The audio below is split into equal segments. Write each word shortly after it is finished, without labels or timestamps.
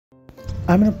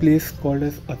I'm in a place called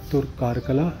as Attur,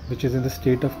 Karkala, which is in the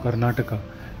state of Karnataka.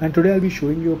 And today I'll be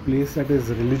showing you a place that is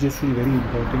religiously very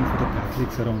important for the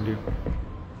Catholics around here.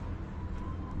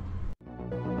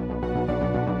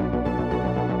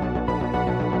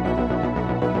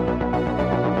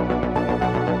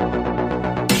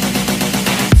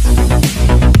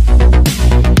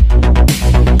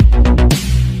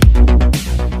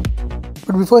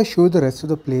 But before I show you the rest of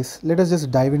the place, let us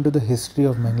just dive into the history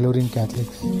of Mangalorean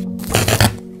Catholics.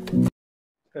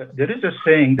 There is a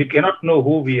saying, we cannot know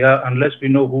who we are unless we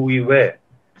know who we were.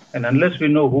 And unless we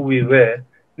know who we were,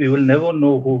 we will never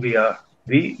know who we are.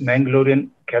 We Mangalorean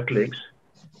Catholics,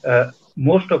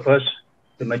 most of us,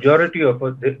 the majority of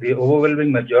us, the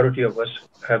overwhelming majority of us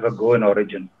have a Goan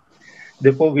origin.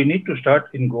 Therefore, we need to start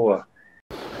in Goa.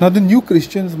 Now, the new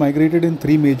Christians migrated in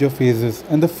three major phases,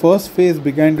 and the first phase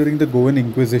began during the Goan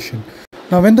Inquisition.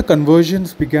 Now, when the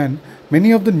conversions began,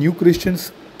 many of the new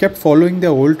Christians kept following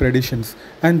their old traditions,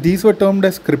 and these were termed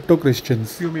as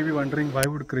crypto-Christians. You may be wondering, why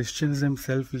would Christians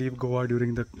themselves leave Goa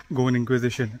during the Goan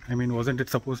Inquisition? I mean, wasn't it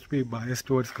supposed to be biased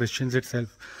towards Christians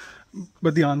itself?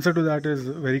 But the answer to that is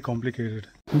very complicated.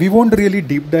 We won't really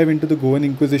deep dive into the Goan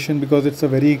Inquisition because it's a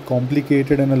very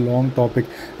complicated and a long topic,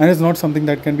 and it's not something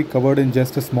that can be covered in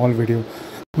just a small video.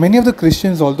 Many of the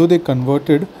Christians, although they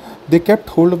converted, they kept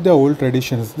hold of their old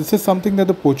traditions. This is something that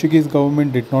the Portuguese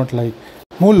government did not like.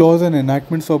 More laws and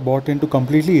enactments were brought in to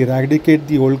completely eradicate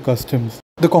the old customs.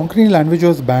 The Konkani language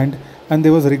was banned, and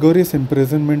there was rigorous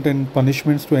imprisonment and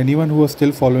punishments to anyone who was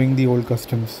still following the old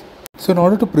customs. So in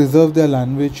order to preserve their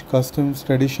language, customs,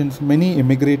 traditions, many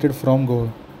immigrated from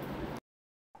Goa.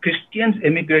 Christians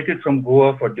emigrated from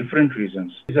Goa for different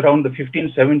reasons. It's around the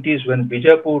 1570s when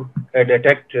Bijapur had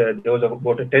attacked, there was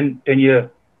about a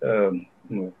 10-year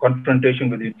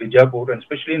confrontation with Bijapur, and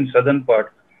especially in southern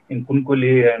part, in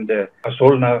Kunkuli and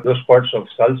Asolna, those parts of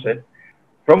Salsett.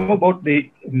 From about the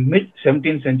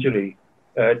mid-17th century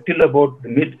till about the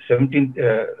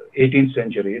mid-18th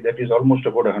century, that is almost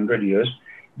about 100 years,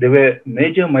 there were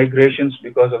major migrations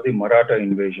because of the Maratha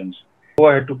invasions.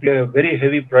 Goa had to pay a very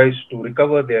heavy price to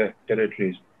recover their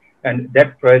territories, and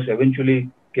that price eventually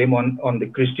came on the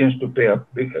Christians to pay up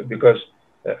because,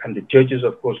 and the churches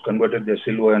of course converted their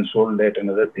silver and sold that and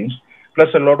other things. Plus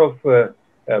a lot of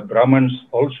Brahmins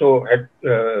also had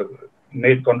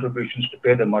made contributions to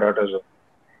pay the Marathas.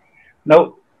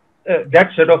 Now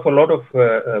that set off a lot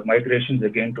of migrations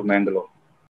again to Mangalore.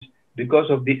 Because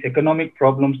of the economic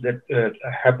problems that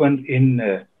happened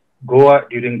in Goa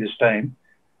during this time,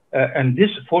 and this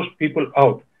forced people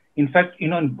out. In fact,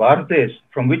 in Bardez,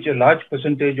 from which a large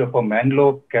percentage of our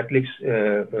Mangalore Catholics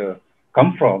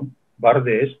come from,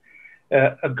 Bardez,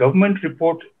 a government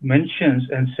report mentions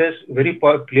and says very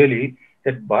clearly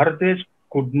that Bardez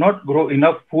could not grow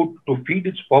enough food to feed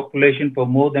its population for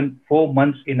more than 4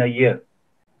 months in a year.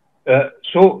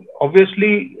 So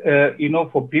obviously,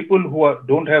 for people who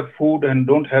don't have food and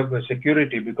don't have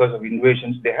security because of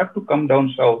invasions, they have to come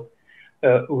down south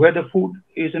where the food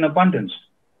is in abundance.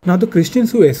 Now, the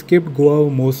Christians who escaped Goa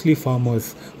were mostly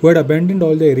farmers who had abandoned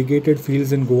all the irrigated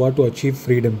fields in Goa to achieve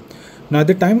freedom. Now, at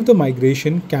the time of the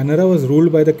migration, Canara was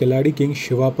ruled by the Keladi king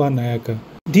Shivappa Nayaka.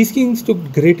 These kings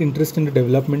took great interest in the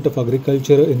development of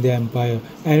agriculture in their empire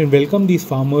and welcomed these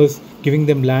farmers, giving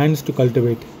them lands to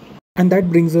cultivate. And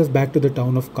that brings us back to the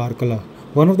town of Karkala,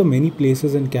 one of the many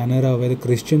places in Canara where the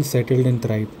Christians settled and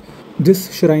thrived.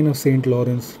 This shrine of Saint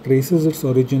Lawrence traces its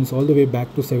origins all the way back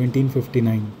to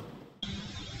 1759.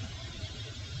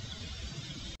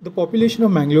 The population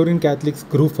of Mangalorean Catholics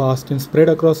grew fast and spread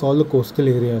across all the coastal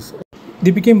areas.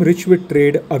 They became rich with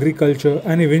trade, agriculture,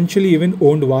 and eventually even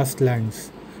owned vast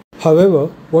lands. However,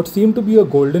 what seemed to be a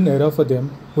golden era for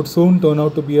them would soon turn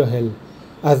out to be a hell,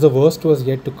 as the worst was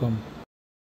yet to come.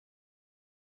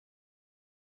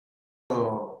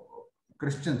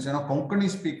 Christians, Konkani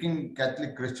speaking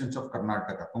Catholic Christians of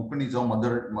Karnataka. Konkani is our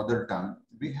mother tongue.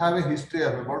 We have a history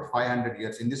of about 500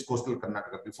 years in this coastal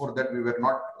Karnataka. Before that, we were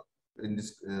not in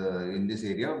this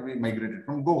area. We migrated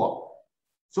from Goa.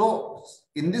 So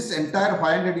in this entire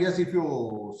 500 years, if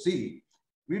you see,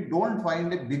 we don't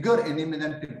find a bigger enemy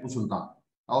than Tippu Sultan.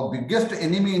 Our biggest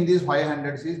enemy in these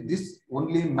 500 is this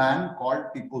only man called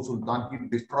Tippu Sultan. He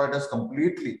destroyed us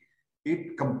completely.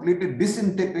 He completely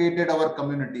disintegrated our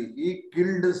community. He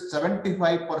killed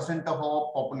 75% of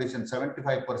our population,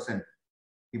 75%.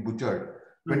 He butchered.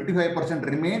 25%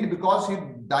 remained because he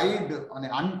died on an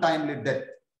untimely death.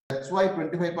 That's why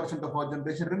 25% of our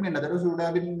generation remained. Otherwise, we would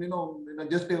have been,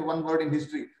 just one word in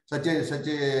history. Such a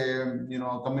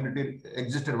community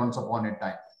existed once upon a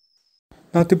time.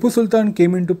 Now, Tippu Sultan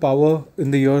came into power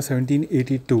in the year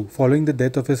 1782, following the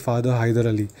death of his father Hyder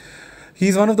Ali. He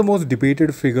is one of the most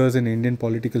debated figures in Indian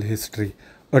political history,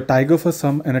 a tiger for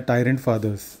some and a tyrant for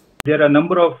others. There are a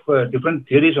number of different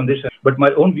theories on this, but my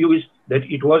own view is that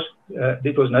it was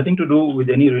nothing to do with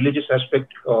any religious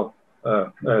aspect of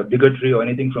bigotry or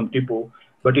anything from Tippu,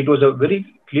 but it was a very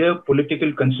clear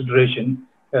political consideration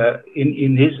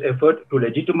in his effort to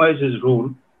legitimize his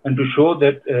rule and to show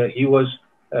that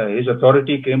his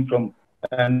authority came from,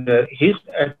 and his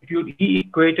attitude, he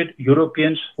equated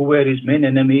Europeans who were his main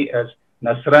enemy as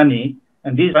Nasrani,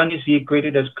 and these Nasranis he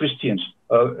equated as Christians,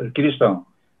 Kiristan.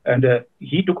 And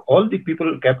he took all the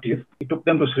people captive. He took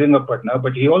them to Srirangapatna,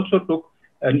 but he also took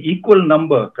an equal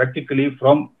number practically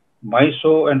from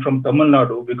Mysore and from Tamil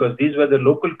Nadu, because these were the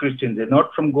local Christians. They're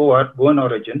not from Goan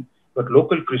origin, but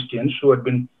local Christians who had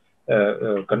been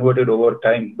converted over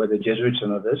time by the Jesuits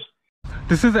and others.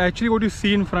 This is actually what you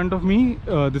see in front of me.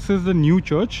 This is the new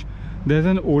church. There's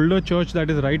an older church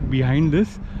that is right behind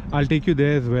this. I'll take you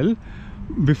there as well.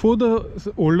 Before the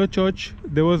older church,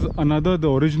 there was the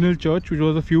original church, which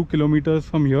was a few kilometers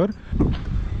from here.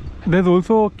 There's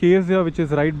also caves here, which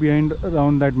is right behind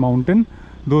around that mountain.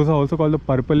 Those are also called the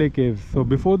Purple Caves. So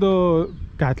before the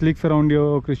Catholics around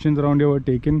here, Christians around here were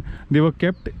taken, they were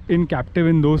kept captive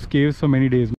in those caves for many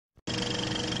days.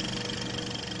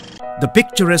 The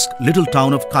picturesque little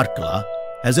town of Karkala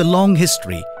has a long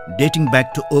history dating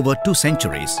back to over 2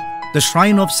 centuries. The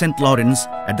shrine of St. Lawrence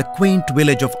at the quaint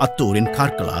village of Attur in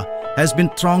Karkala has been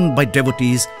thronged by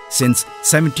devotees since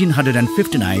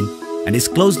 1759 and is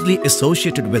closely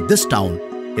associated with this town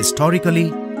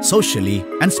historically, socially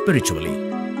and spiritually.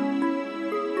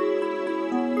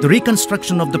 The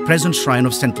reconstruction of the present shrine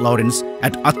of St. Lawrence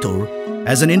at Attur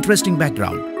has an interesting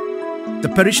background.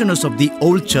 The parishioners of the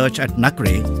old church at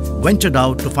Nakre ventured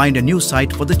out to find a new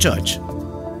site for the church.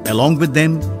 Along with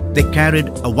them, they carried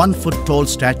a 1-foot-tall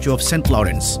statue of St.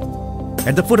 Lawrence.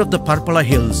 At the foot of the Parpala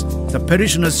hills, the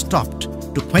parishioners stopped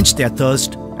to quench their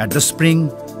thirst at the spring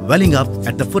welling up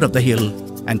at the foot of the hill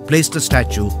and placed the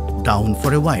statue down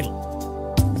for a while.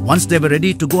 Once they were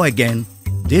ready to go again,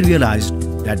 they realized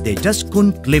that they just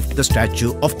couldn't lift the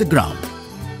statue off the ground.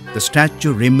 The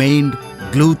statue remained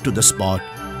glued to the spot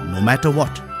no matter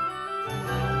what.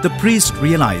 The priest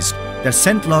realized that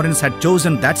St. Lawrence had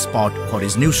chosen that spot for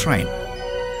his new shrine.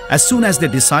 As soon as they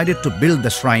decided to build the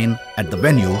shrine at the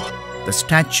venue, the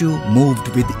statue moved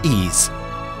with ease.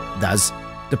 Thus,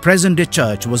 the present-day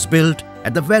church was built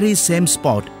at the very same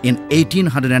spot in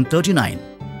 1839.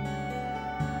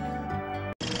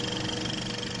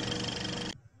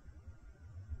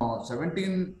 In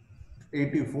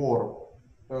 1784,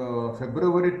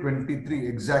 February 23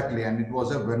 exactly, and it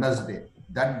was a Wednesday.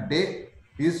 That day,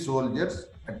 his soldiers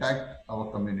attacked our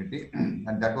community,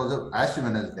 and that was Ash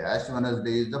Wednesday. Ash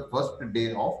Wednesday is the first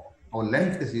day of our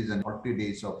Lent season, 40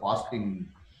 days of fasting,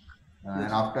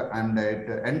 and it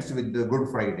ends with the Good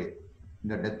Friday,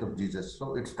 the death of Jesus.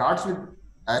 So it starts with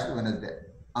Ash Wednesday.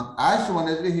 On Ash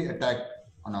Wednesday, he attacked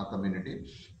on our community,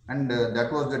 and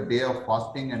that was the day of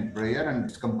fasting and prayer, and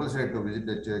it's compulsory to visit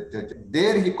the church.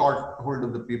 There he caught hold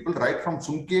of the people right from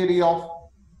Sunkeri of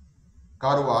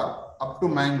Karwar up to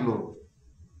Mangalore.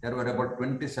 There were about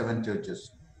 27 churches,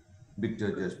 big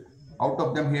churches. Out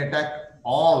of them, he attacked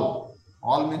all.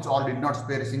 All means all, did not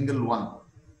spare a single one.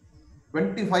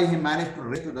 25 he managed to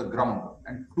raise to the ground,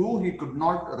 and 2 he could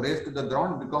not raise to the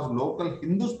ground because local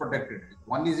Hindus protected it.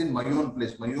 One is in Mayun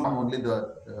place. Mayun, only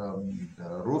the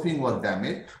roofing was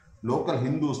damaged. Local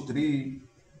Hindus, 3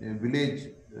 village,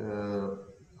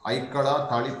 Aikala,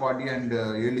 Thalipadi and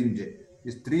Yelinje.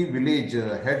 These 3 village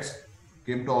heads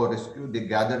came to our rescue. They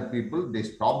gathered people. They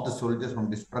stopped the soldiers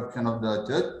from destruction of the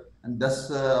church, and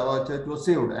thus our church was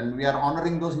saved. And we are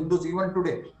honoring those Hindus even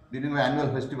today during the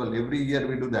annual festival. Every year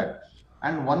we do that.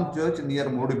 And one church near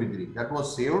Modibidri that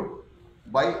was saved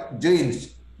by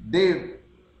Jains. They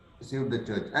saved the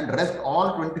church, and rest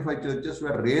all 25 churches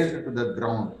were razed to the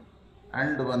ground.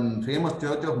 And one famous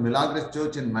church of Milagres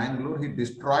church in Mangalore, he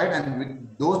destroyed, and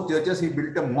with those churches he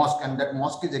built a mosque, and that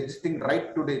mosque is existing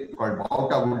right today, called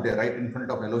Bauta Gulde, right in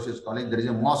front of Aloysius College. There is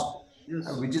a mosque,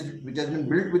 which has been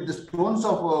built with the stones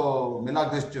of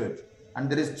Milagres church.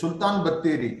 And there is Sultan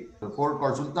Batteri, the fort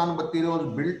called Sultan Batteri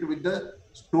was built with the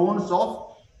stones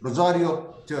of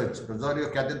Rosario church. Rosario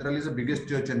Cathedral is the biggest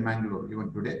church in Mangalore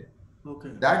even today. Okay.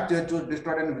 That church was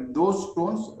destroyed, and with those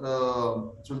stones,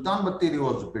 Sultan Batteri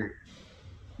was built.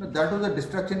 That was the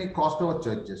destruction he caused our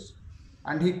churches,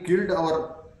 and he killed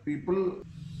our people,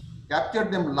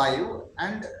 captured them live,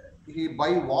 and he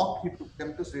by walk he took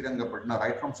them to Srirangapatna,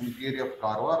 right from Sunkeri of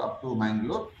Karwar up to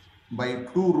Mangalore by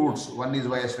 2 routes. One is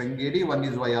via Sringeri, one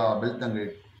is via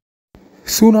Beltangedi.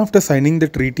 Soon after signing the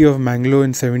Treaty of Mangalore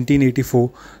in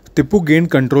 1784, Tippu gained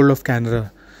control of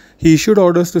Canara. He issued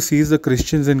orders to seize the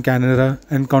Christians in Canara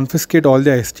and confiscate all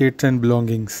their estates and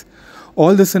belongings.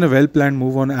 All this in a well-planned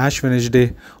move on Ash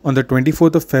Wednesday on the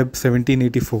 24th of Feb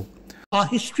 1784. Our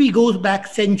history goes back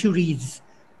centuries.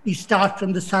 We start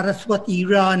from the Saraswati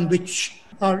era, in which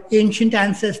our ancient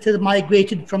ancestors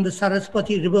migrated from the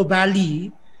Saraswati River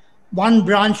Valley. One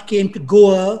branch came to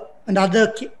Goa,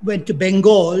 another went to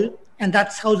Bengal, and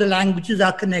that's how the languages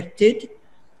are connected.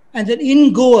 And then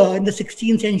in Goa, in the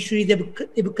 16th century, they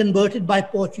were converted by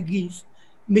Portuguese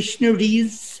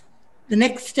missionaries. The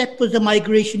next step was the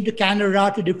migration to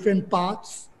Canara, to different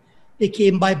parts. They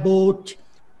came by boat.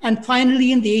 And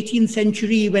finally, in the 18th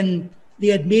century, when they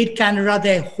had made Canara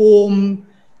their home,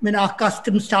 when our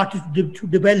customs started to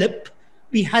develop,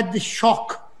 we had the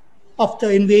shock of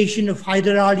the invasion of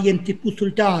Hyder Ali and Tippu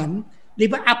Sultan. They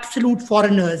were absolute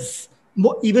foreigners,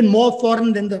 even more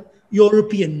foreign than the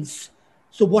Europeans.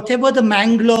 So whatever the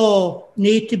Mangalore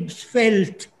natives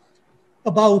felt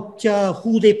about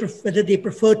whether they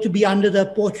preferred to be under the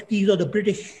Portuguese or the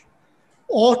British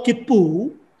or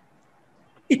Tippu,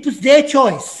 it was their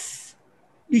choice.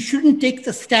 We shouldn't take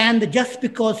the stand that just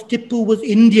because Tippu was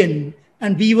Indian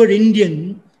and we were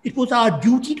Indian, it was our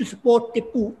duty to support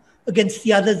Tippu against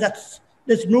the others.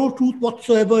 There's no truth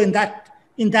whatsoever in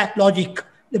that logic.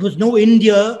 There was no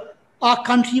India. Our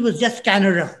country was just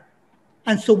Canara.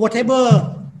 And so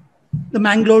whatever the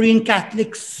Mangalorean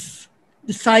Catholics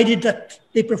decided that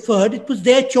they preferred, it was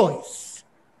their choice.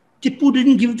 Tippu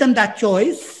didn't give them that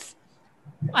choice.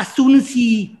 As soon as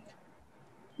he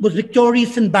was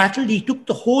victorious in battle, he took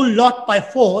the whole lot by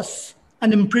force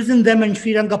and imprisoned them in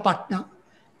Srirangapatna.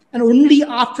 And only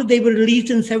after they were released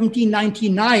in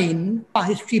 1799, our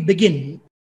history began.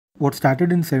 What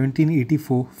started in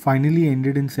 1784 finally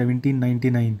ended in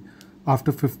 1799,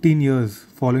 after 15 years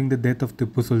following the death of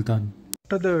Tippu Sultan.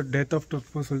 After the death of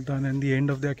Tippu Sultan and the end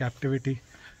of their captivity,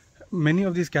 many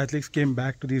of these Catholics came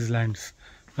back to these lands.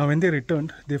 Now when they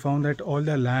returned, they found that all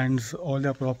their lands, all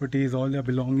their properties, all their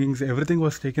belongings, everything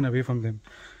was taken away from them.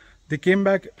 They came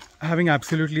back having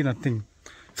absolutely nothing.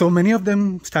 So many of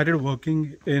them started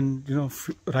working in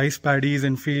rice paddies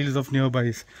and fields of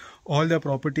nearbys. All their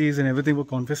properties and everything were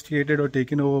confiscated or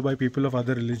taken over by people of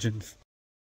other religions.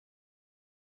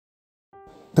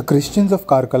 The Christians of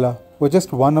Karkala were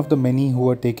just one of the many who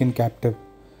were taken captive.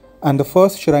 And the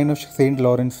first shrine of St.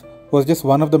 Lawrence was just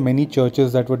one of the many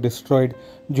churches that were destroyed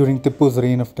during Tippu's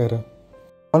reign of terror.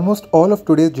 Almost all of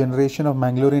today's generation of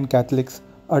Mangalorean Catholics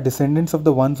are descendants of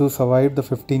the ones who survived the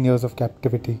 15 years of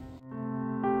captivity.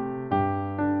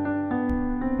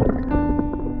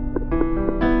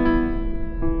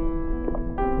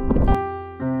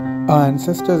 Our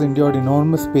ancestors endured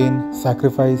enormous pain,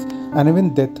 sacrifice, and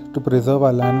even death to preserve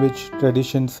our language,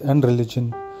 traditions, and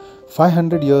religion.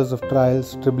 500 years of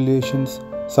trials, tribulations,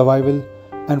 survival,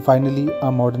 and finally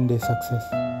our modern day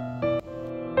success.